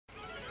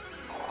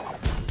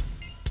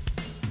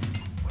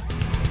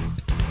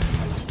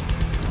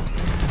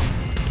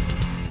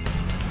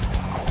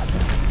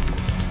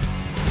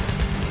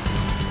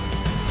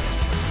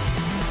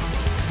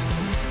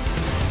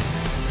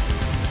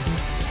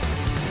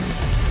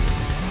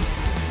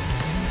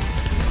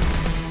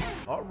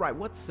Alright,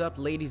 what's up,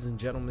 ladies and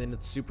gentlemen?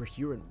 It's Super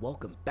here, and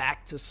welcome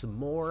back to some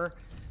more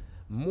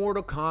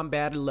Mortal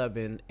Kombat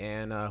 11.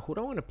 And who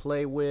do I want to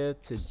play with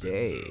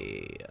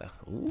today?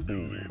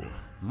 Ooh,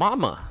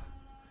 Mama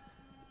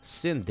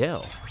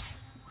Sindel.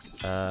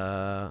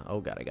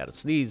 Oh god, I gotta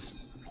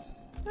sneeze.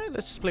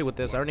 Let's just play with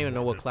this. I don't even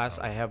know what class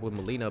I have with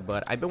Mileena,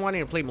 but I've been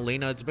wanting to play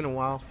Mileena. It's been a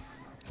while,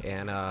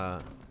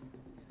 and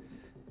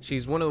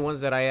she's one of the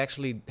ones that I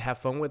actually have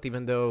fun with,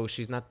 even though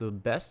she's not the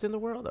best in the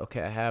world.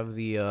 Okay, I have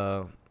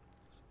the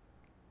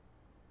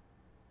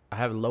I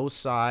have low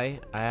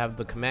psi. I have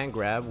the command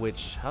grab,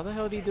 which, how the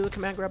hell do you do the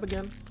command grab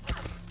again?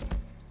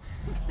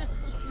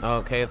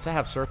 Okay, it's I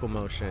have circle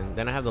motion.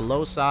 Then I have the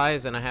low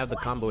size, and I have the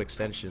combo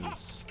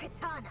extensions.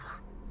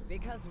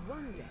 Because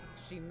one day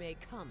she may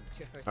come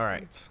to her. All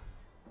right.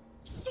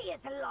 She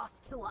is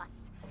lost to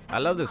us. I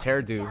love this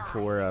hairdo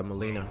for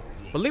Mileena.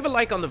 But leave a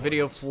like on the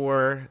video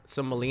for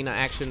some Mileena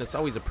action. It's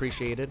always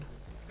appreciated.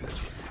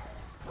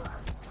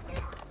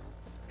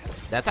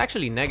 That's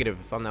actually negative,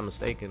 if I'm not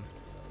mistaken.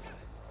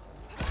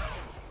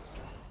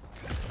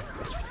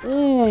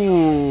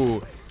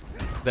 Ooh,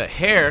 the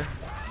hair.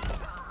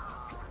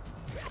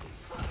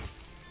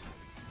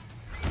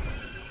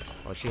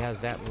 Oh, she has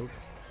that move.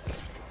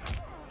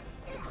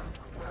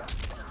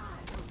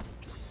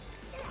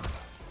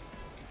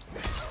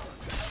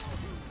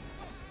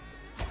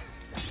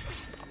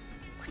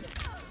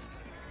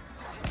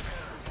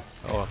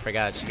 Oh, I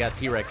forgot. She got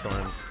T-Rex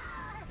arms.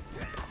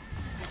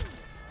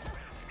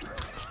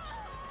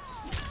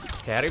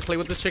 Okay, how do you play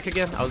with this chick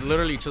again? I was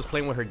literally just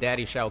playing with her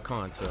daddy, Shao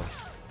Kahn, so...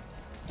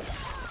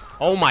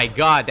 Oh my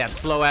god, that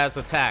slow-ass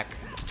attack.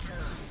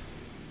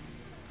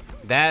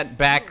 That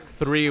back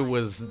three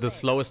was the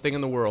slowest thing in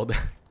the world.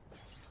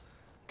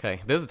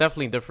 Okay, this is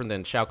definitely different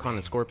than Shao Kahn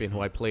and Scorpion, who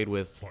I played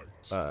with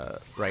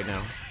right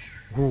now.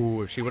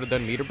 Ooh, if she would have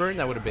done meter burn,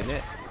 that would have been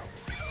it.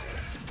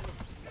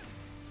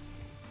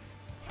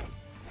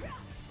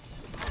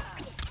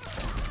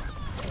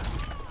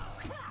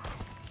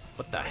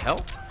 What the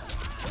hell?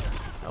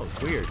 That was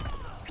weird.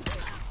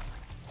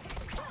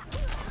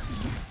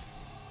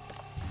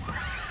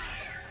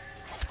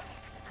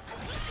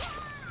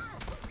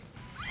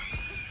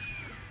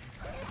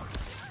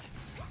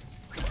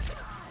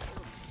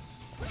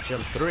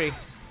 Jump 3.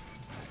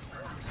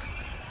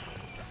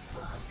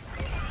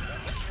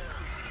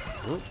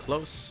 Ooh,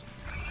 close.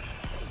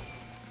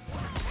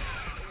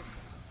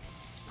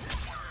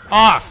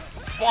 Ah,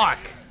 fuck!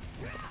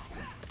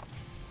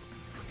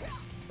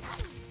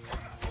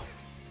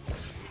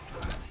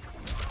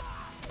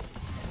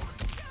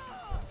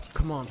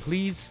 Come on,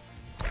 please.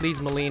 Please,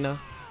 Mileena.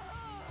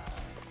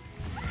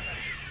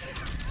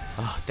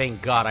 Oh,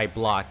 thank God I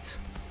blocked.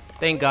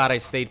 Thank God I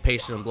stayed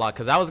patient and blocked,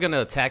 because I was going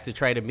to attack to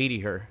try to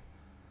meaty her.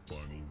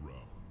 Final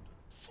round.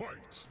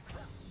 Fight.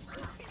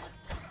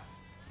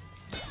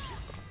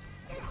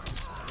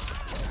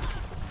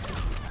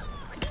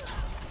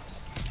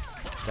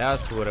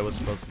 That's what it was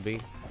supposed to be.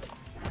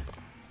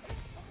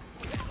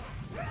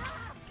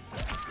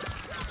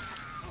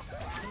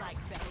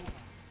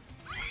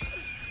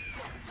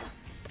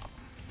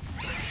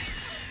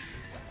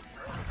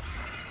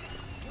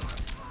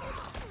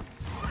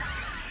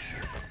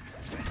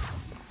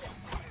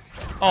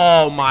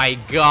 Oh my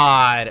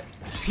god.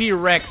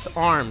 T-Rex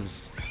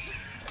arms.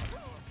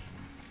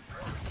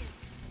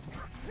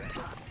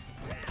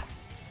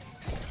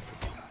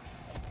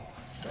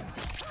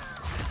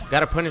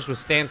 Gotta punish with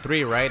stand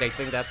 3, right? I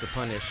think that's a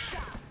punish.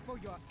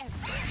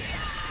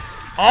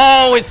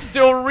 Oh, it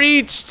still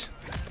reached.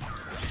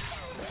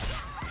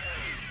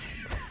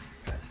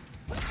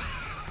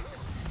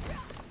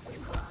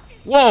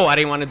 Whoa, I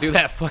didn't want to do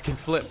that fucking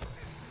flip.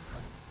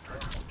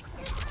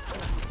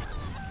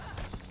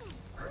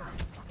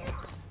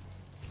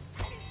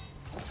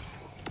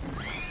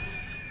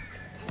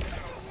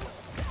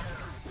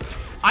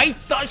 I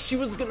thought she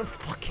was gonna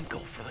fucking go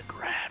for the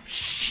grab.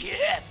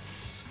 Shit.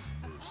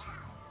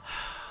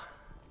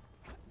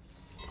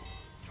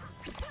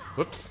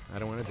 Whoops, I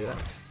don't want to do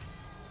that.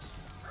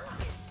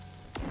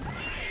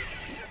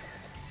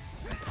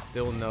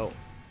 Still no.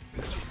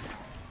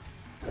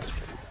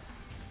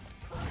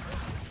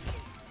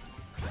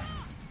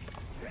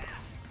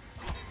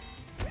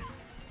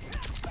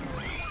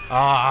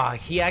 Ah,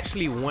 he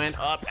actually went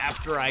up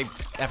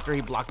after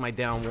he blocked my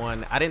down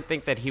one. I didn't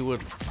think that he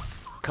would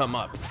come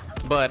up,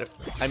 but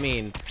I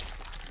mean,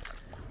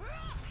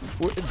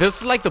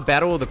 this is like the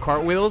battle of the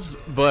cartwheels,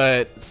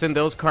 but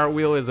Sindel's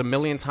cartwheel is a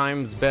million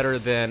times better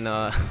than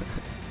than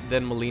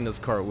Mileena's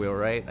cartwheel,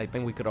 right? I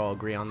think we could all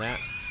agree on that.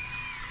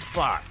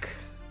 Fuck,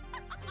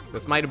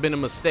 this might have been a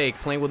mistake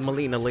playing with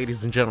Mileena,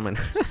 ladies and gentlemen.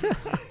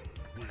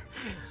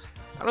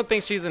 I don't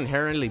think she's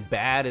inherently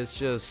bad. It's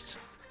just,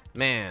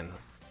 man,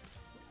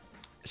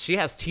 she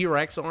has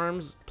T-Rex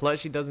arms,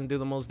 plus she doesn't do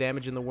the most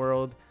damage in the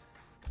world.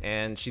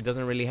 And she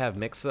doesn't really have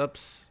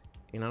mix-ups.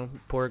 You know,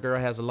 poor girl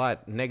has a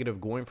lot negative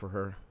going for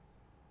her.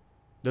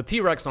 The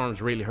T-Rex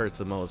arms really hurts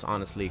the most,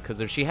 honestly. Because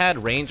if she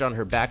had range on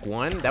her back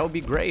one, that would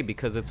be great.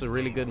 Because it's a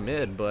really good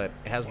mid, but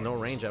it has no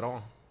range at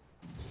all.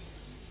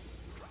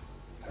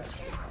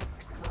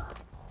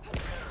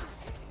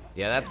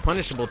 Yeah, that's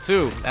punishable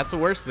too. That's the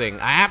worst thing.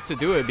 I have to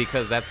do it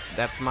because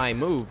that's my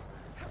move.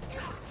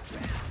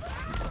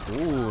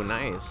 Ooh,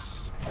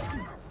 nice.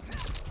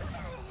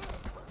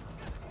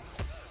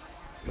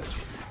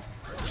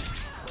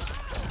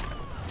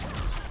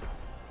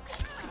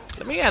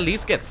 Let me at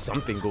least get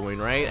something going,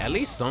 right? At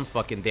least some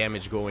fucking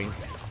damage going.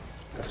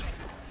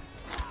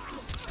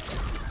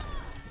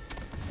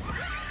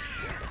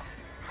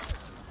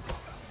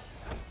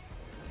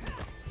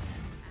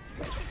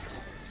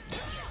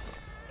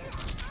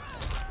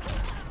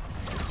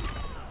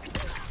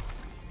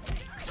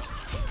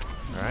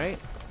 Alright.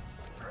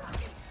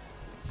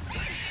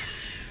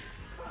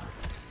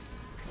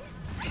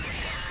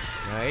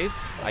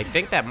 Nice. I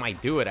think that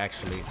might do it,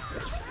 actually.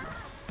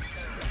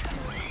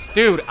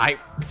 Dude,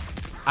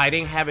 I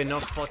didn't have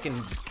enough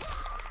fucking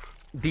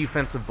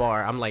defensive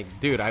bar. I'm like,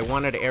 dude, I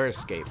wanted air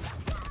escape.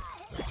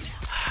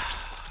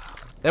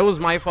 That was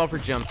my fault for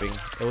jumping.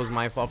 It was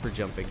my fault for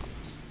jumping.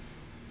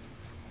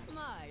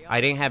 I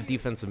didn't have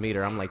defensive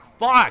meter. I'm like,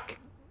 fuck!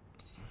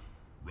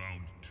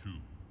 Round 2.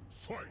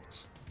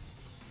 Fight.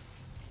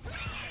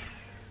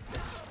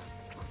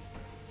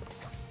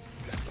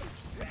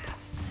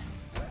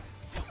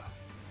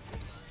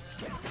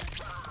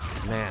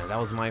 Man, that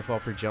was my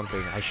fault for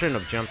jumping. I shouldn't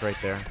have jumped right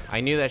there. I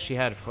knew that she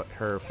had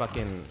her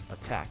fucking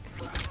attack.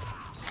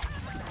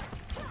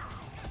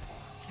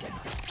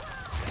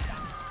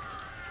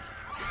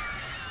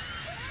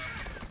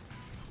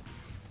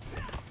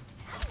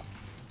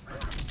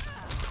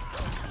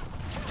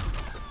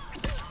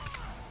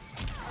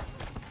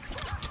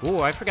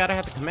 Ooh, I forgot I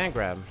had the command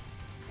grab.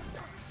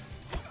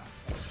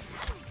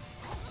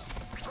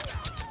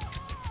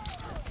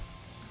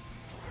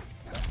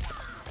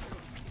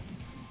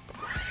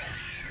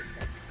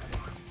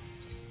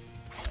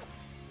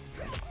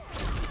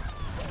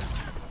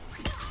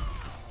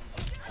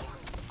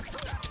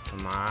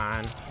 Come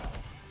on.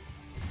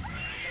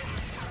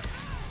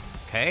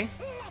 Okay.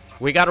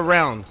 We got a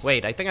round.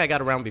 Wait, I think I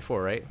got a round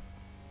before, right?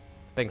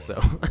 I think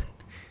so.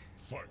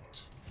 Fight.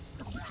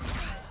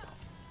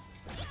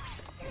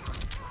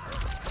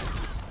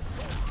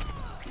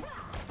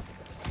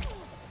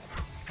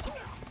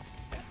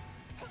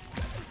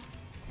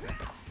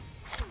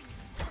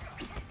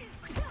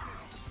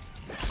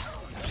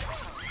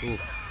 Ooh.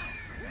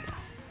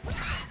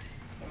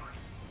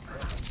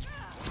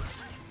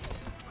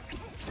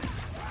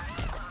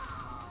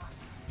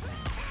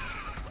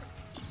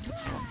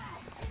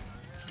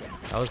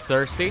 I was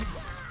thirsty.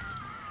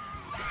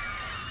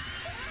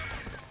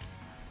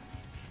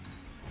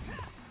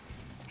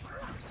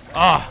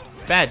 Oh,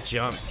 bad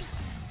jump.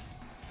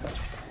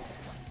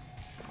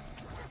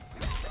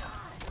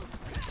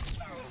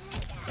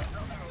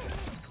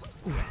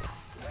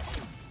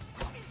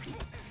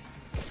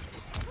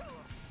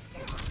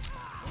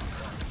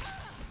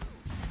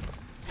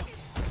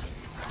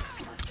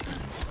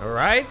 All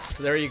right,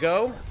 there you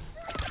go.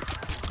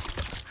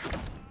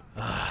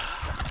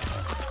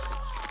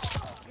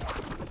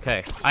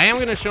 Okay, I am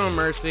gonna show him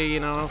mercy, you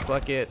know,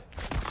 fuck it.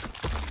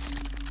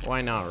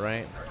 Why not,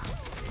 right?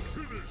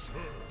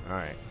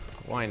 Alright,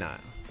 why not?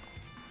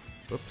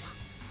 Whoops.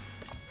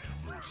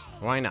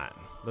 Why not?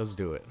 Let's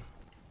do it.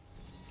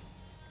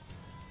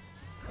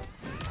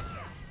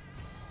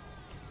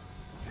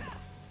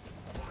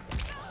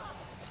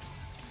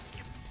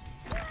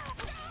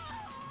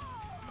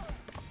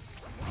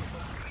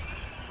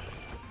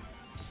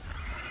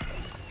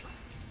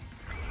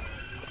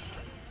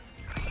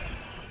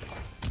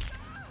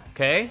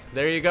 Okay,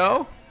 there you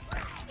go.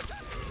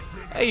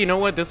 Hey, you know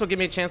what? This will give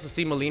me a chance to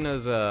see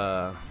Mileena's,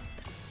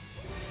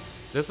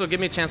 This will give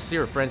me a chance to see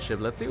her friendship.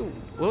 Let's see.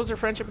 What was her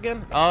friendship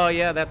again? Oh,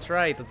 yeah, that's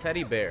right. The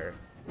teddy bear.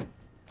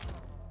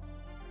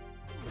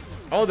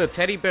 Oh, the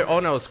teddy bear. Oh,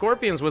 no.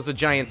 Scorpion's was the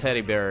giant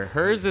teddy bear.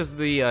 Hers is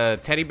the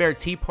teddy bear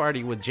tea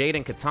party with Jade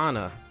and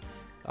Katana.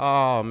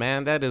 Oh,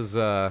 man. That is,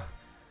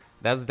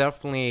 that's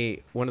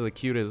definitely one of the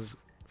cutest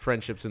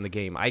friendships in the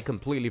game. I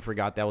completely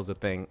forgot that was a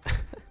thing.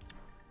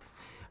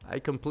 I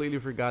completely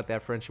forgot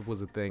that friendship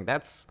was a thing.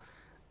 That's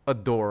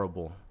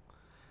adorable.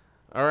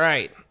 All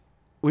right.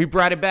 We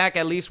brought it back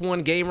at least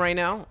one game right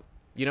now.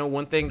 You know,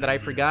 one thing that I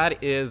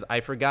forgot is I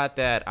forgot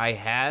that I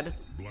had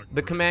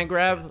the command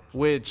grab,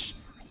 which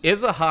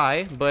is a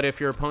high, but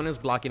if your opponent's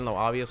blocking low,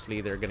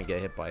 obviously they're going to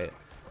get hit by it.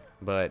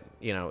 But,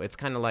 you know, it's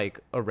kind of like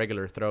a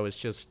regular throw. It's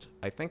just,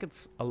 I think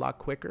it's a lot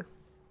quicker.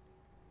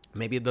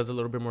 Maybe it does a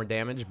little bit more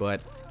damage,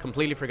 but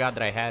completely forgot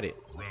that I had it.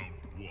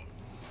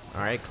 All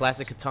right,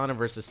 classic Katana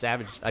versus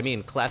Savage. I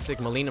mean, classic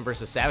Mileena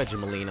versus Savage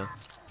and Mileena.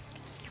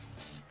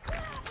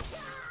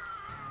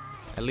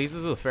 At least this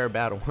is a fair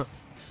battle.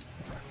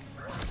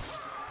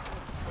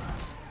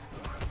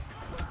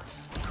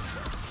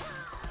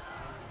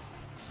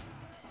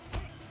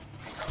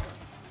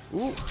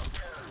 Ooh.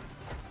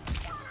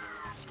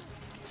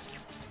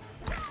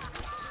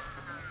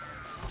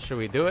 Should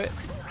we do it?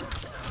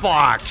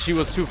 Fuck, she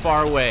was too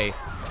far away.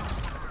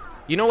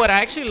 You know what?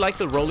 I actually like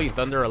the Rolling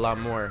Thunder a lot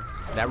more.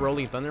 That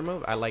Rolling Thunder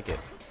move, I like it.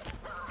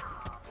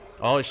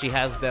 Oh, she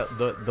has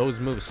those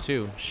moves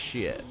too.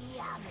 Shit.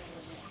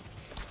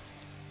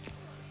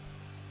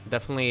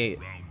 Definitely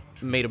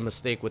made a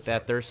mistake with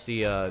that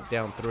thirsty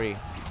down 3.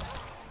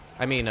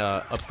 I mean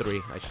up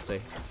 3, I should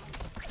say.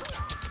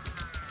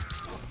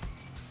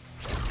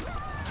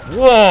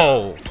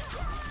 Whoa!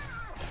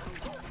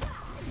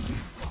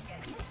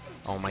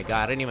 Oh my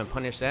god, I didn't even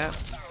punish that.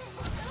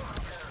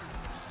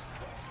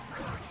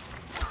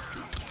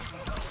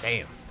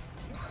 Damn.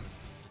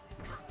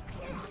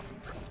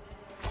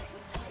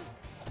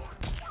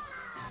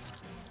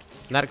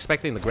 Not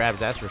expecting the grabs,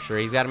 that's for sure.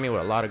 He's got me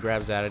with a lot of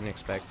grabs that I didn't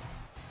expect.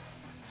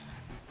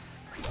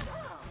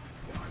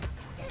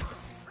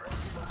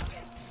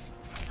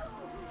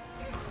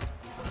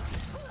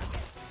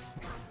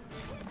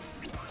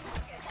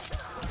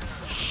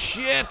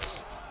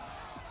 Shit!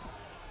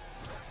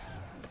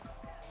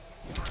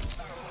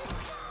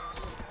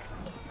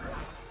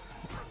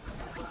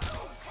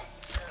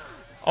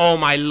 Oh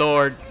my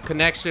lord.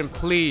 Connection,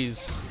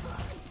 please.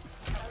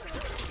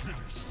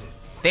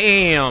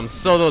 Damn,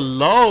 so the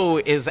low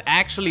is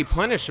actually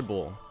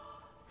punishable.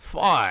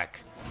 Fuck.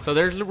 So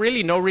there's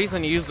really no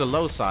reason to use the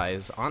low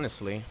size,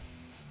 honestly.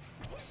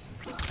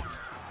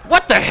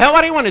 What the hell?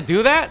 I didn't want to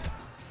do that.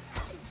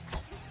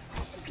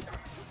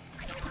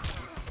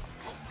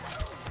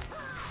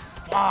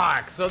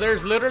 Fuck. So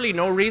there's literally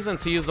no reason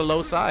to use the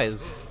low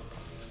size.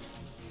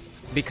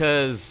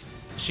 Because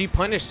she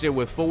punished it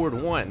with forward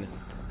 1.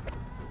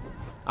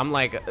 I'm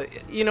like,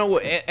 you know,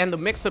 and the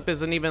mix-up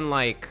isn't even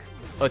like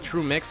a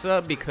true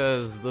mix-up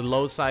because the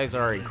low size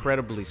are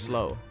incredibly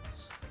slow.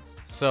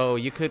 So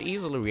you could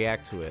easily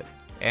react to it.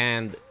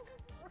 And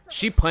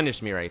she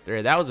punished me right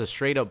there. That was a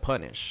straight-up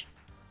punish.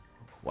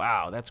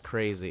 Wow, that's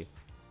crazy.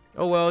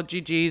 Oh well,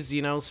 GG's,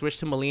 you know, switch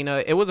to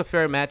Mileena. It was a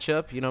fair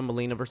matchup, you know,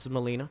 Mileena versus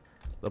Mileena.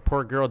 The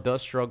poor girl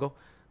does struggle,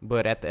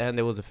 but at the end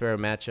it was a fair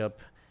matchup.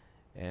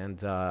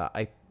 And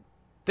I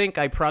think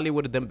I probably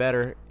would have done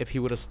better if he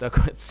would have stuck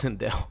with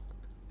Sindel.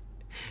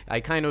 I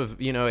kind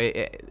of, you know,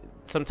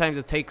 sometimes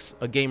it takes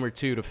a game or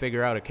two to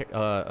figure out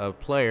a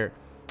player.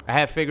 I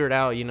have figured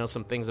out, you know,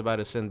 some things about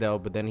a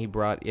Sindel, but then he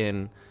brought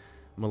in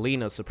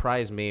Mileena,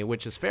 surprised me,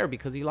 which is fair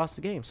because he lost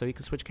the game, so he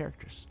can switch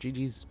characters.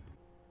 GG's.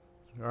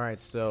 All right,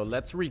 so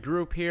let's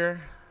regroup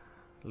here.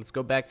 Let's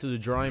go back to the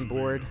drawing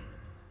board.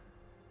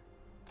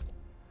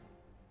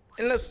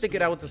 And let's stick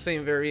it out with the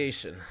same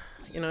variation.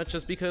 You know,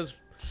 just because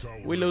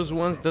we lose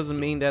once doesn't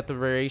mean that the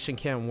variation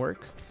can't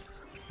work.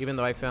 Even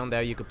though I found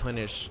out you could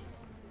punish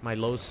my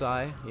low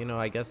side, you know,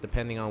 I guess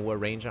depending on what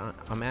range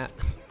I'm at.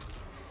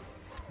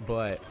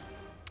 But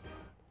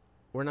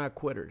we're not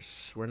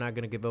quitters. We're not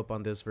going to give up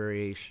on this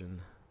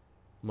variation.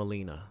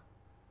 Mileena.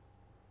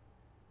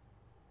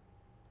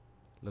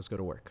 Let's go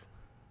to work.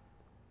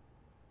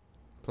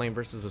 Playing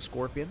versus a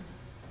scorpion.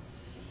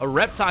 A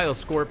reptile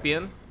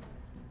scorpion.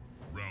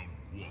 Round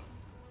 1.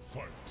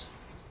 Fight.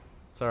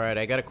 It's alright,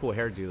 I got a cool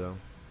hairdo though.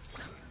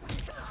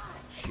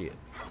 Shit.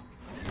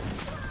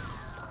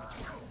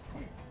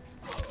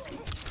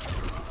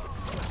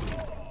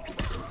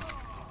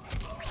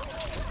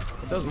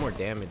 It does more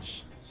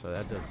damage, so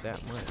that does that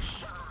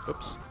much.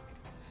 Oops.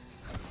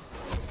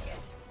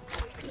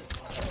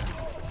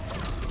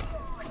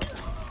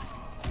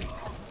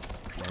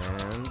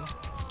 And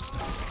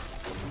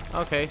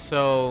okay,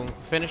 so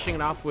finishing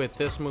it off with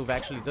this move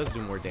actually does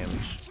do more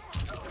damage.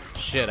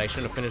 Shit, I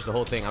shouldn't have finished the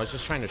whole thing. I was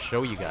just trying to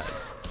show you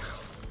guys.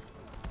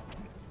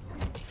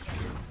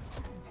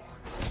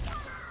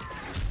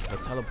 The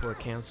teleport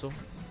cancel.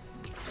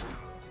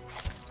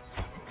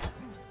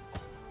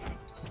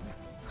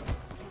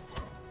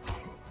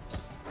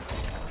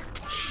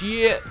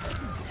 Shit.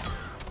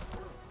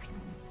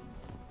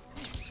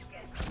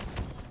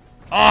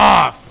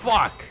 Ah, oh,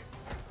 fuck.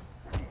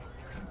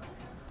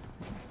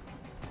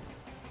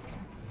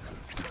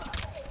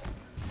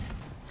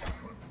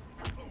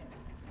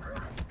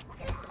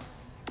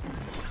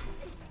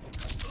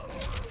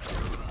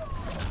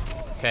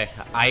 Okay,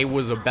 I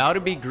was about to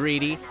be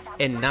greedy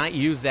and not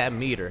use that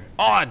meter.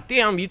 Oh,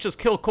 damn, you just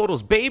killed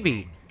Koto's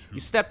baby.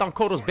 You stepped on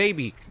Koto's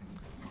baby.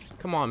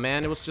 Come on,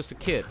 man, it was just a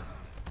kid.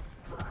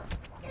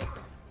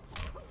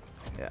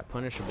 Yeah,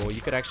 punishable. You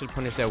could actually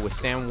punish that with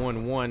stand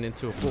 1-1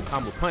 into a full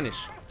combo punish.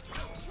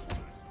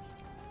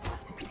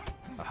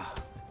 I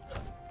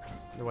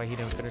wonder why he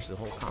didn't finish the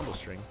whole combo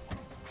string.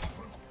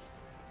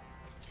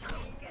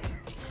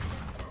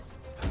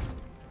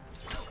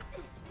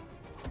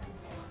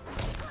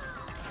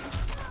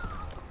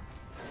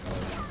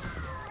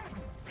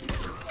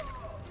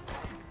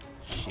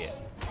 Shit.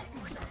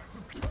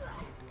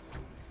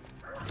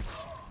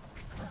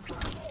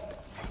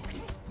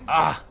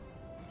 Ah!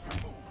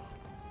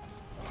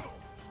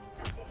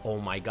 Oh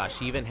my gosh,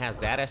 she even has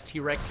that as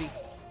T-Rexy.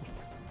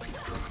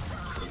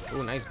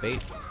 Oh, nice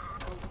bait.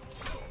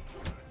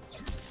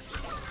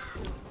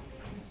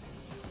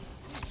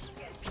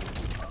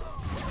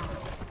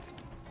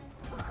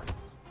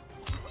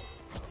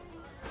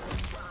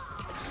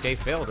 Escape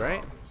failed,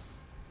 right?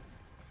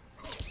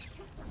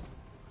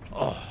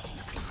 Oh.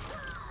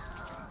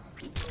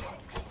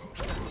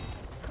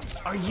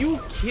 Are you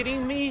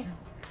kidding me?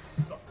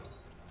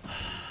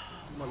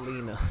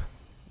 Mileena.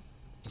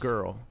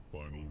 Girl.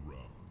 Final round.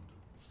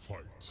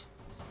 Fight.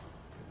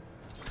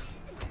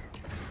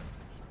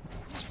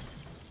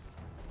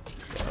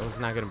 It's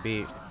not gonna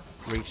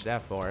reach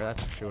that far,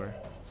 that's for sure.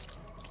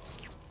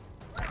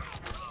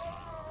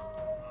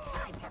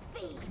 Time to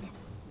feed.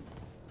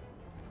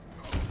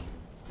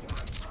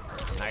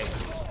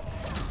 Nice.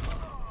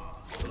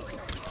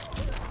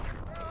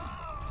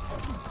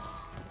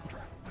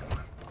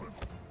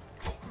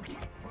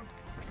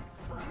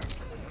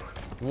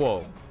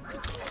 Whoa.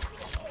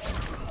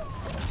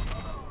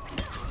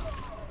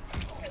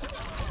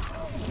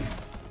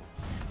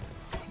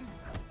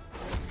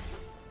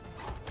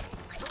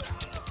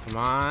 Come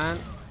on.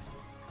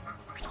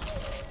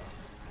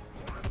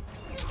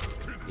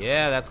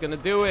 Yeah, that's gonna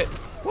do it.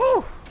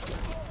 Woo!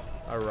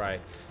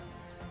 Alright.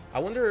 I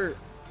wonder,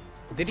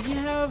 did he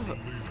have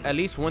at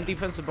least one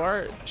defensive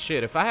bar?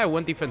 Shit, if I had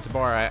one defensive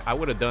bar, I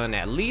would have done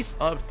at least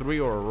up 3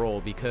 or a roll,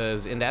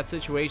 because in that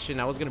situation,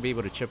 I was gonna be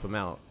able to chip him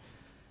out.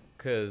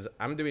 Because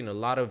I'm doing a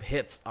lot of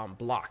hits on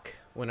block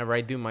whenever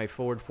I do my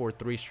forward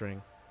 4-3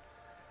 string.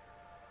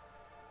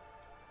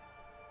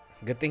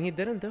 Good thing he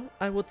didn't, though.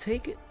 I will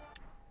take it.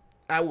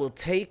 I will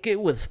take it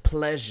with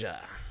pleasure.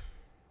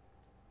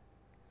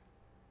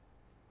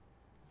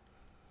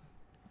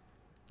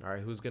 All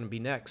right, who's gonna be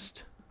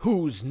next?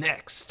 Who's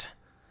next?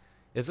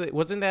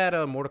 Wasn't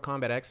that Mortal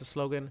Kombat X's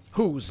slogan?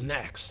 Who's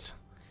next?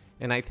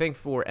 And I think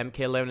for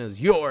MK11 is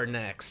you're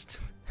next.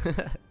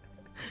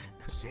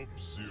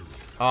 Sub-Zero.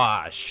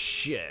 Ah,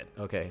 shit.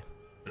 Okay.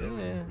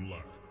 Aaron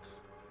Black.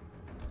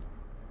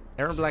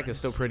 Aaron Black is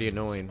still pretty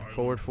annoying.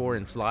 Forward 4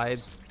 and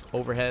slides,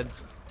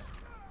 overheads.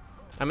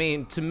 I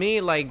mean, to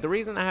me, like, the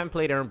reason I haven't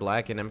played Aaron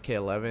Black in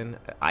MK11,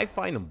 I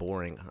find him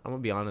boring. I'm gonna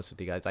be honest with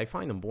you guys. I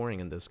find him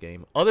boring in this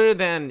game. Other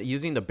than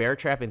using the bear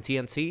trap and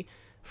TNT,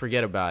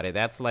 forget about it.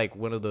 That's, like,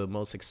 one of the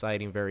most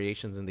exciting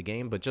variations in the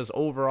game. But just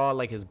overall,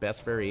 like, his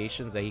best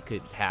variations that he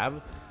could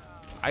have,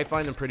 I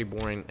find them pretty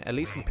boring, at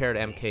least compared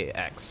to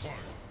MKX.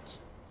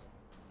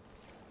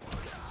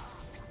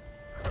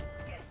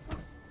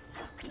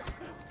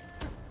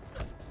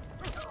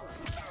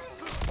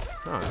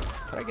 Huh,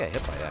 how'd I get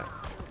hit by that?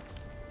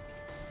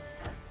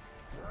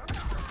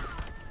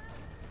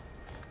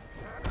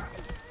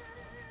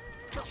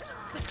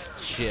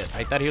 Shit,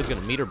 I thought he was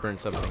gonna meter burn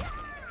something.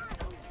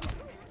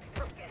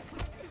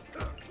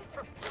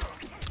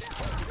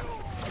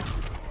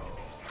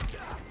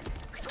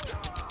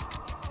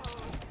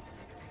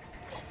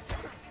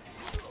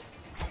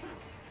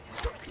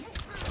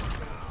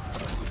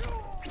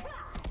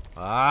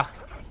 Ah.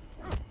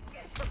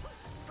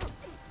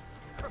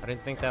 I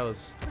didn't think that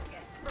was...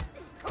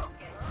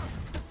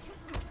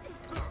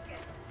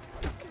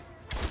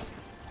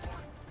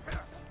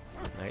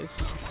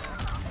 Nice.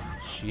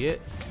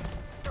 Shit.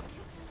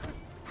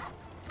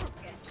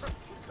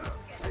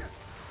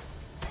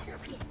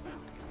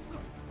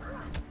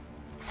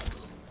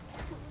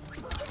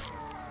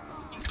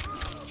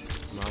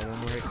 Come on, one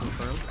more hit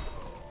confirm.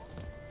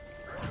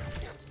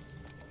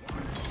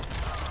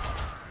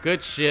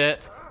 Good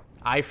shit.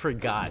 I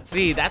forgot.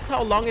 See, that's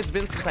how long it's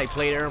been since I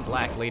played Aaron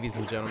Black, ladies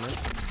and gentlemen.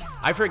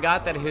 I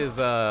forgot that his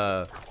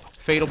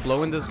fatal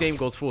blow in this game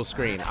goes full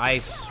screen. I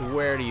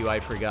swear to you,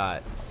 I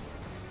forgot.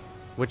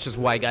 Which is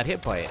why I got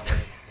hit by it.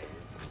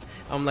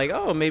 I'm like,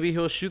 oh, maybe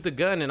he'll shoot the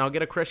gun and I'll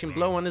get a crushing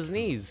blow on his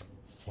knees.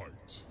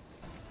 Fight.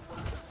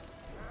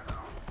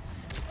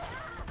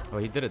 Oh,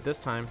 he did it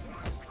this time.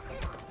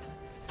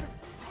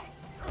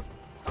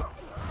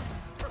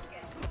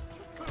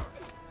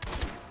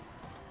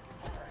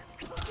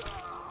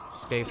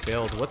 Escape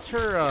failed. What's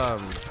her,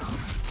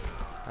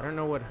 I don't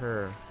know what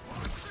her...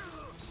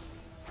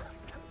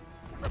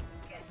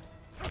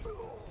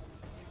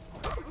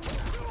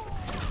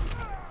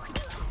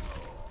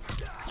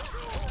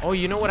 Oh,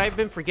 you know what I've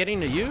been forgetting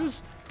to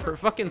use? Her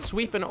fucking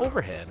sweep and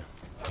overhead.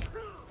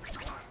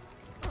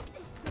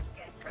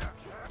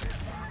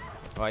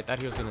 Oh, I thought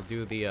he was gonna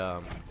do the,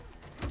 Ah,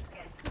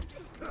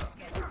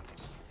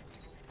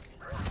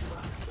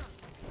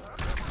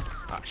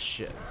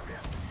 shit.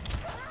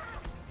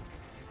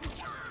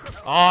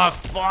 Oh,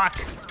 fuck!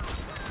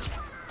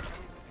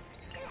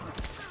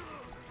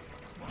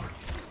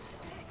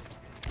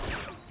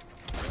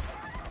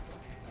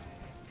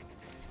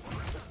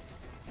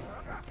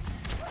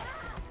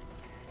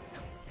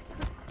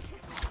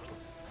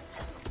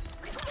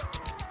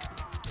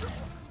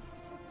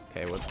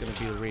 Okay, what's gonna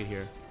be the read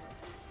here?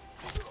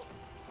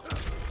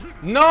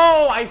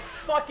 No! I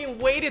fucking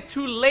waited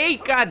too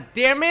late, god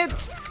damn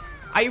it!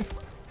 I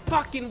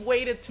fucking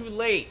waited too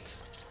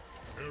late.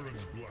 Aaron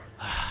Black.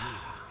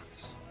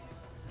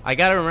 I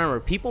gotta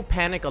remember, people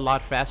panic a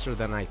lot faster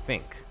than I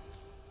think.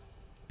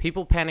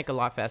 People panic a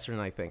lot faster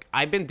than I think.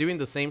 I've been doing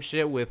the same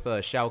shit with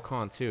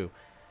Shoutout too.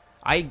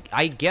 I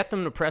get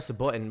them to press a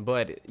button,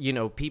 but, you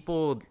know,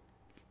 people,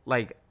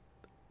 like,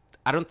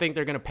 I don't think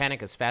they're gonna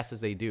panic as fast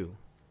as they do.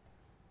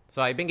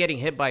 So I've been getting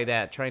hit by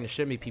that, trying to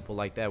shimmy people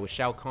like that with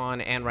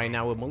Shoutout and right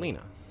now with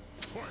Mileena.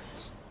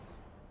 Fight.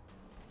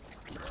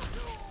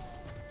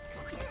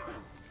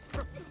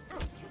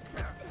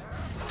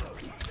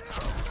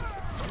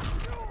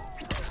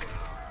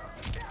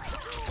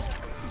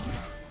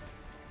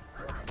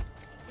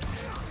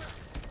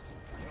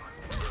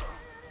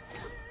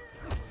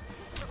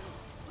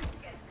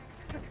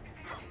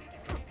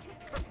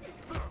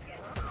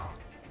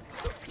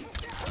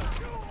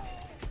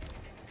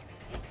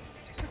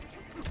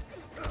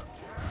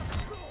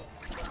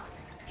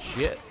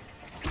 shit.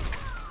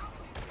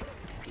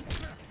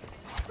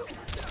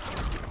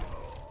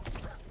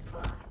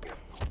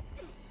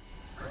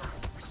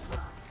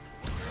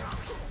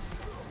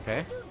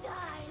 Okay.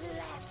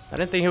 I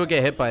didn't think he would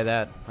get hit by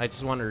that. I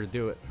just wanted to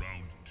do it.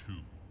 Round 2.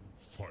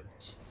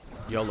 Fight.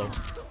 YOLO.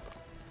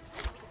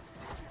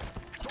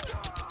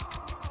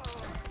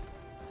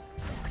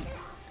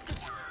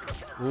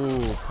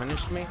 Ooh,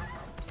 punished me?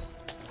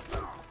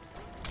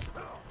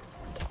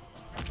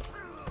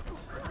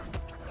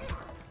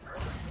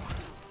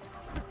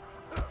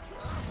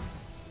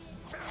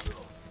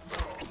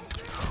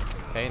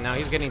 Okay, now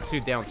he's getting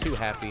down too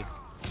happy.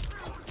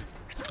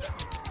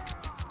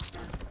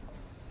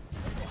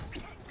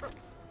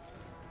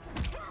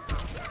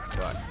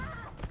 God.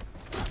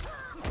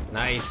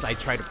 Nice, I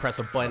tried to press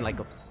a button like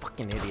a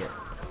fucking idiot.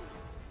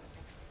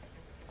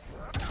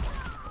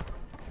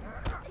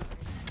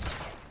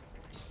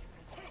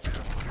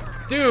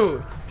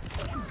 Dude!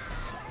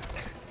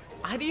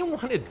 I didn't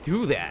want to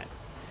do that.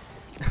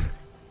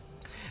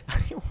 I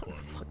didn't want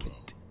to fucking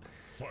do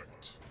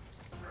Fight.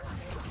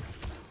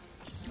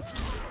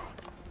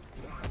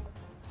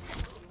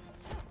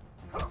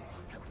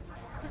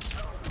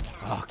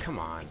 Oh, come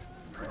on.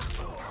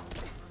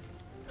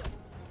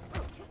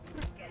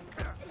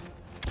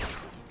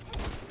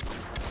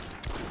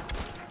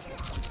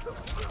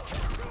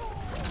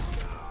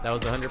 That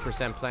was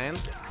 100%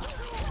 planned.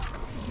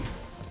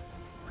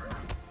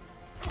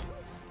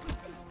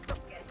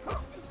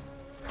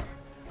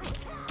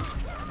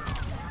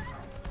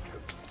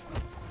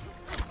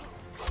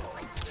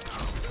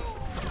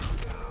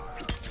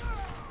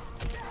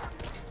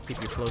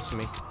 Keep you close to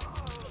me.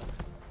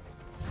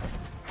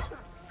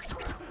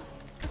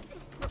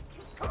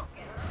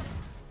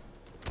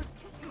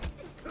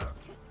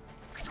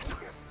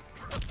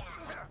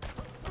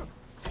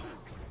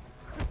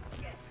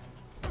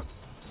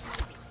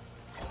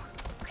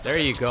 There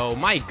you go.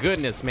 My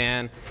goodness,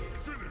 man.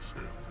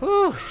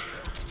 Whew.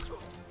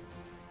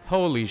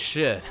 Holy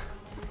shit.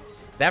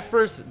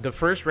 The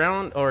first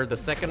round or the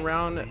second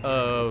round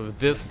of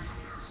this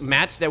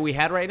match that we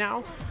had right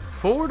now,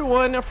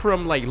 4-1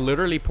 from like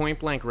literally point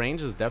blank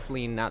range is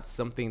definitely not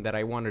something that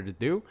I wanted to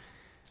do.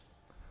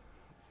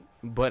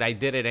 But I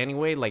did it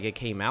anyway, like it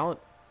came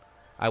out.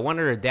 I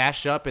wanted to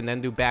dash up and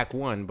then do back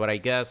one, but I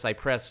guess I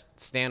pressed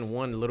stand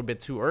one a little bit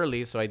too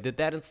early, so I did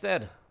that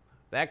instead.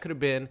 That could have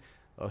been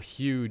a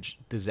huge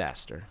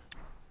disaster.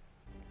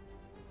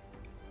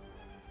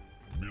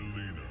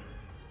 Mileena.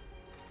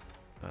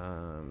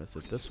 Is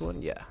it this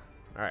one? Yeah.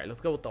 All right,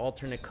 let's go with the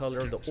alternate color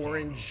of the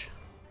orange.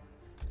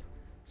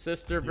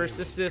 Sister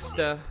versus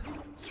sister.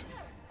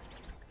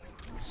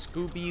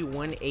 Scooby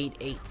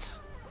 188.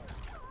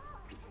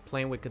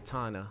 Playing with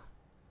Katana.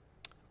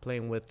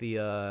 Playing with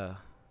the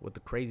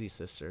crazy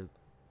sister.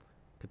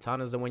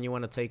 Katana's the one you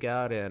want to take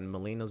out, and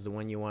Mileena's the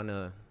one you want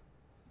to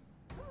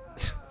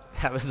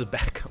have as a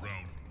backup.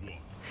 Round 1.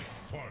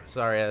 Fight.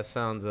 Sorry, that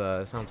sounds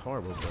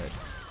horrible, but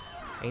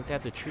ain't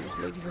that the truth,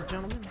 ladies and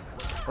gentlemen?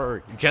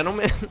 Or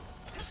gentlemen?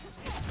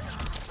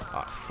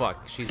 Oh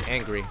fuck, she's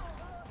angry.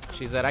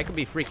 She said I could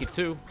be freaky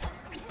too.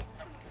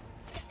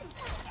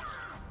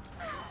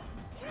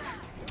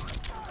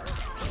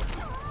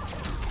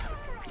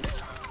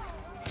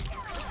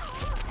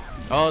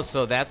 Oh,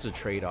 so that's a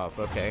trade-off.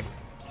 Okay.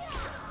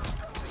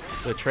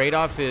 The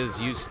trade-off is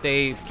you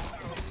stay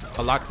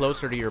a lot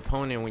closer to your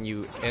opponent when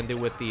you end it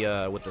with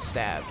the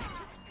stab,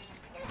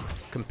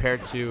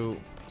 compared to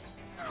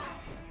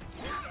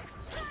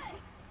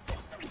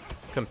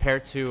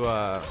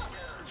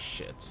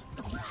shit.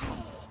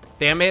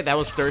 Damn it, that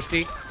was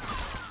thirsty.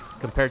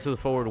 Compared to the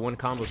forward one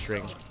combo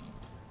string.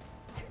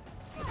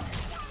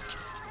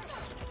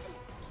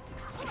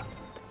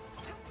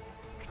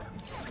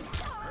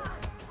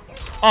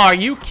 Oh, are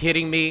you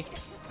kidding me?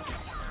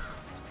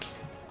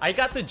 I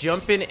got the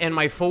jump in and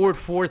my forward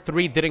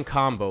 4-3 didn't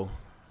combo.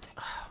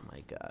 Oh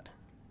my god.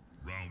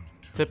 Round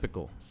 2.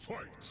 Typical.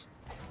 Fight.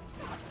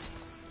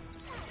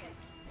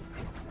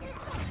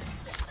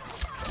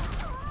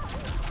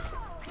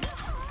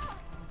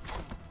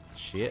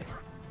 Shit.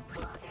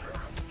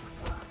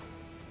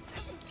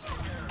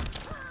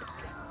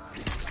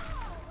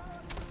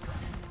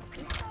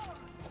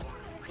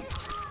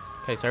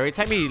 Okay, so every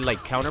time he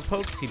like counter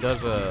pokes, he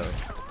does a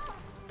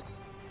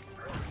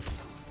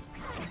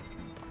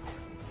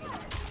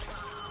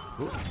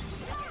ooh.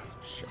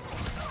 Shit.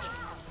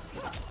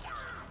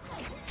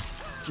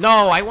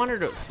 No, I wanted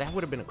to. That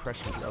would have been a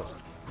crushing blow.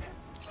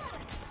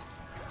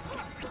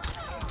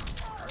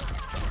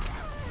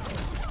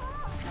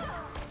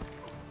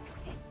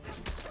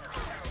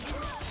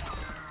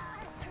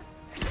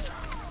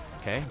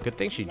 Okay, good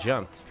thing she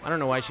jumped. I don't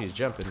know why she's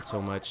jumping so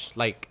much,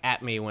 like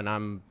at me when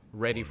I'm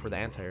ready for the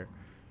anti-air.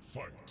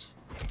 Fight.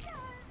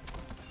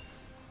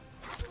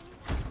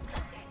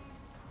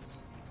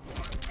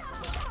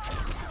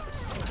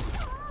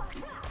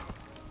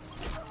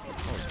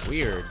 Oh, it's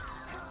weird.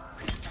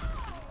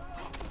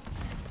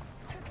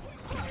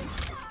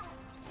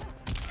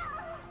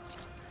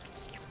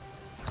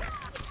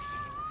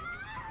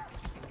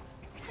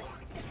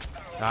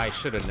 I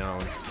should have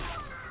known.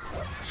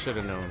 Should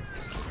have known.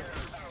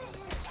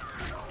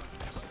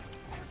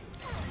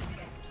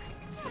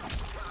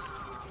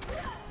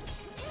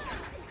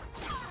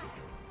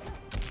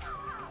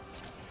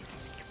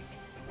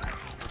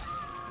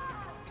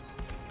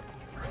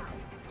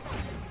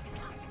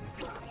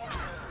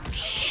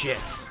 Shit.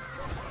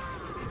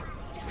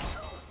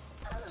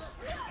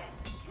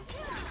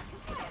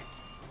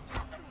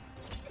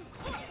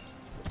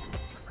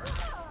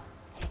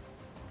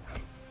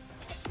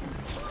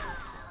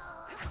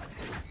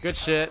 Good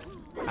shit.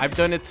 I've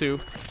done it too.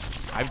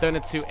 I've done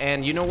it too.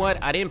 And you know what?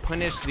 I didn't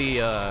punish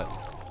the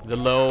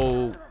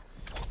low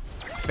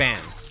fan,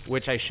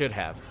 which I should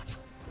have.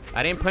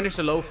 I didn't punish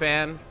the low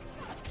fan.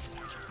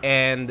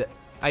 And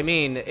I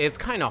mean, it's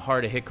kind of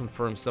hard to hit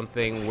confirm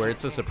something where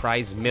it's a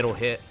surprise middle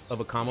hit of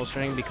a combo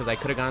string, because I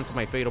could have gone to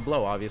my fatal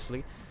blow,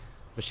 obviously.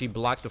 But she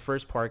blocked the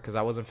first part because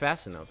I wasn't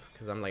fast enough.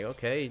 Because I'm like,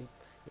 okay, you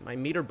might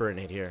meter burn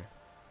it here.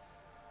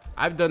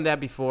 I've done that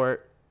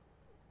before.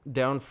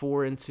 Down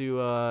 4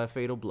 into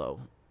fatal blow.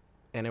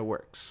 And it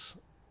works.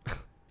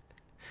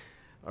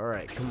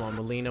 Alright, come on,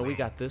 Mileena, we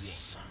got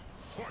this.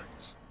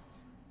 Fight.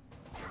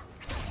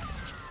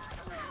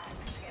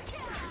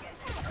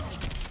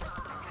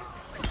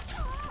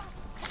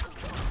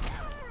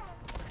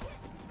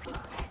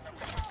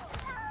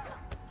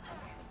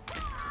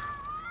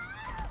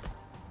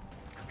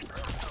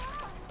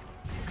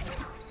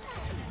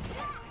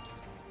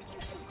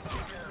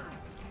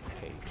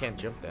 Okay, you can't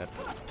jump that.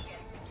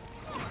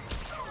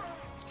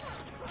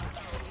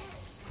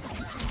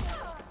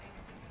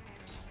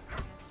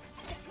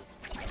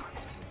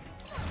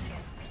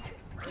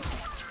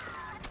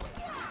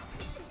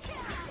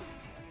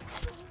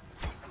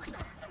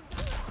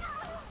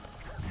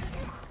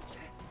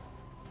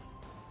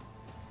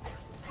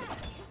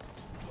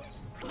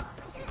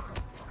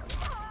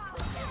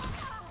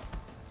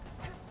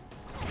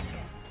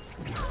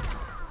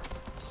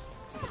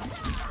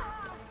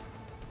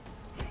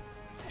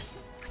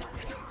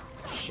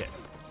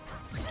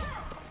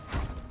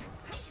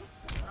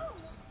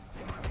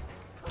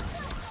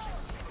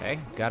 Okay,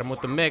 got him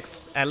with the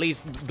mix. At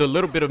least the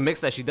little bit of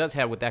mix that she does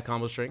have with that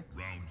combo string.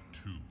 Round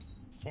 2.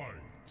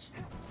 Fight.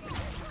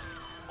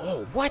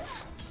 Oh,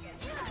 what?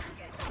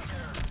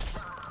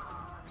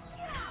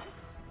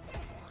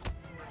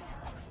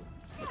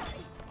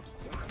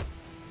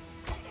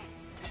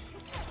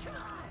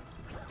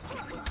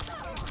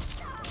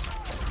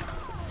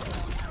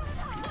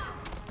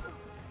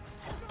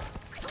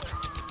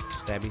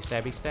 Stabby,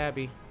 stabby,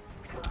 stabby.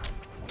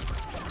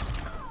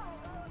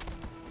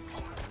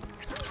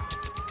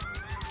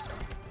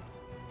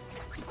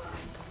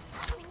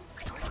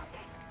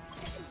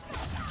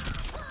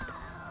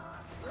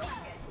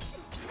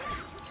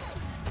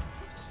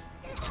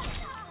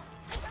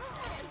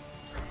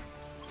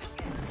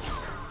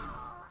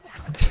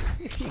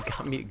 He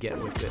got me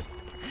again with it.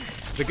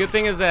 The good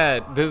thing is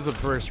that this is a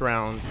first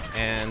round,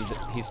 and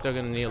he's still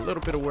gonna need a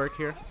little bit of work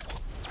here.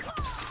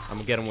 I'm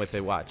gonna get him with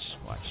it. Watch,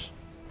 watch.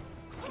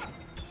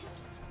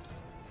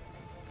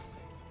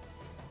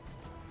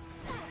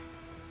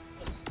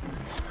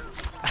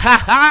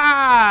 Ha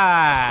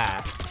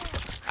ha!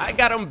 I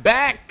got him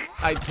back.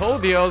 I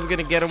told you I was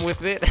gonna get him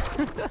with it.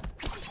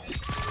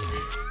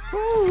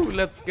 Woo,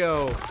 let's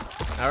go.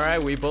 All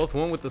right, we both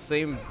won with the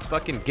same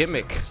fucking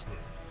gimmick.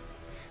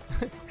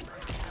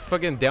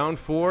 Fucking down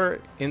 4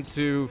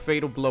 into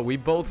fatal blow. We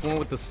both won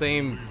with the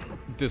same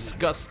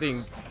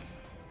disgusting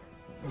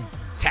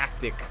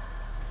tactic.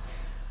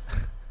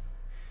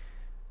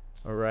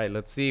 All right,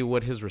 let's see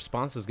what his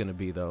response is gonna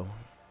be, though.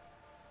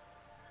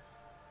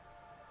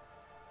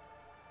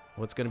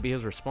 What's gonna be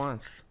his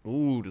response?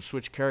 Ooh, to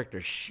switch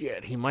characters.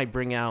 Shit, he might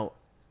bring out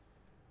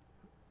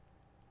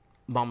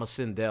Mama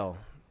Sindel.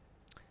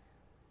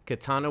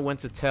 Katana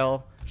went to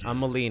tell I'm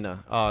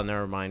Mileena. Oh,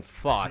 never mind.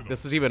 Fuck,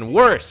 this is even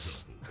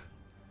worse.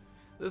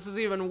 This is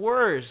even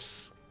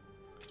worse.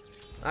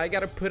 I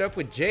gotta put up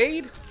with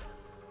Jade?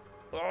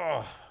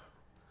 Oh.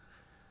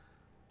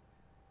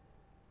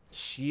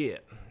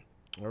 Shit.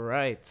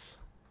 Alright.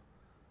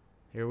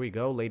 Here we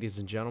go, ladies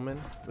and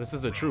gentlemen. This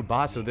is a true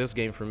boss of this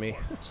game for me.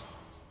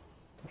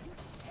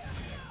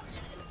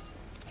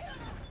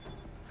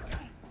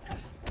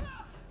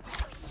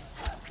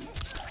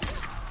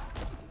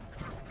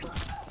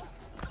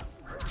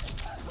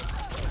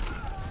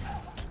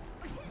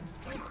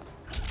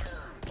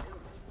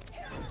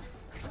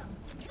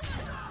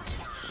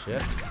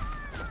 Shit.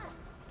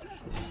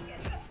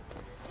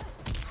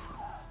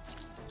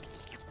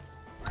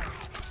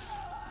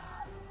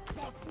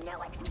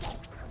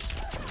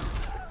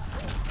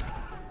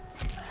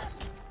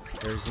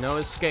 There's no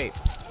escape.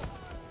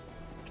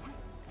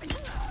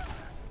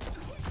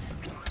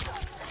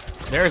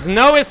 There's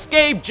no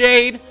escape,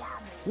 Jade.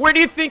 Where do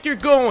you think you're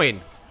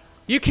going?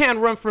 You can't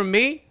run from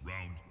me.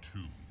 Round 2.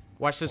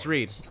 Watch this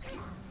read.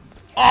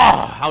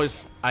 Oh,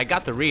 I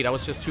got the read. I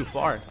was just too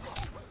far.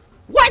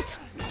 What?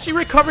 She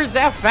recovers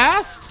that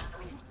fast?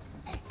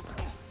 I'll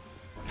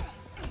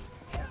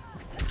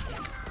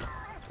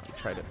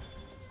try to.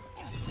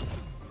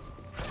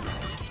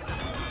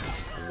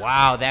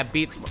 Wow, that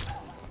beats.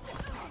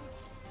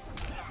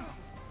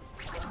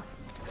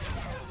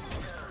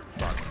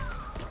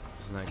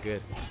 is not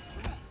good.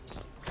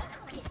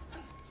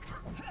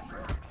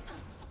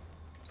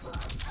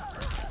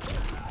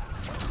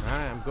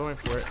 Alright, I'm going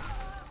for it.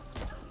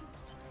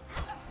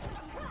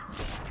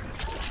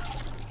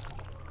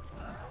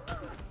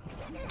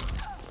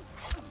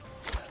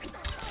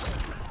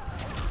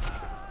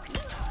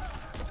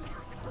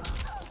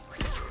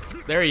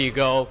 There you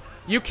go.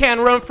 You can't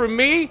run from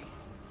me.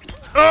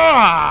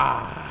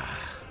 Ah!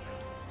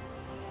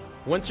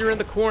 Once you're in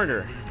the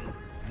corner,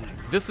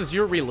 this is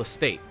your real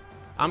estate.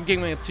 I'm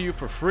giving it to you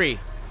for free,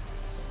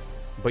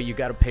 but you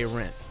gotta pay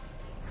rent.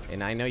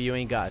 And I know you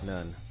ain't got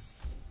none.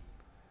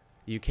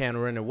 You can't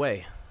run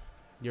away.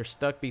 You're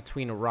stuck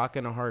between a rock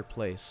and a hard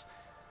place.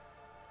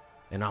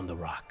 And I'm the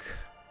rock.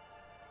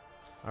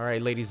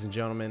 Alright, ladies and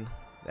gentlemen,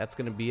 that's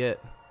gonna be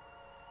it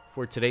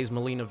for today's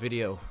Mileena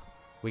video.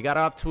 We got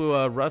off to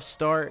a rough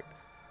start,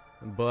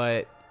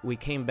 but we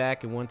came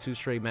back and won 2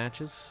 straight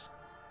matches,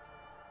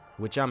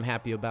 which I'm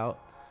happy about.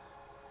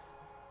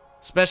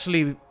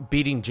 Especially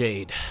beating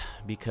Jade,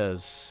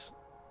 because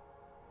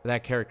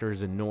that character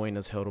is annoying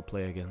as hell to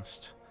play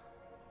against.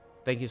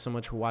 Thank you so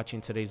much for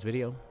watching today's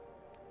video,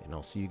 and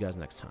I'll see you guys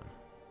next time.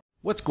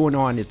 What's going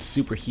on? It's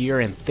Super here,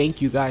 and thank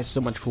you guys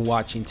so much for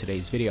watching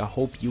today's video. I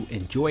hope you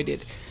enjoyed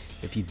it.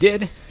 If you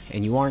did,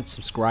 and you aren't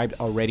subscribed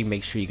already,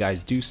 make sure you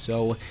guys do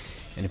so.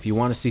 And if you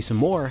want to see some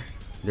more,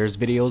 there's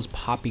videos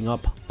popping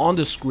up on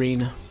the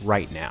screen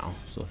right now.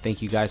 So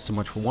thank you guys so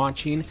much for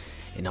watching,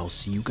 and I'll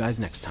see you guys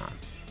next time.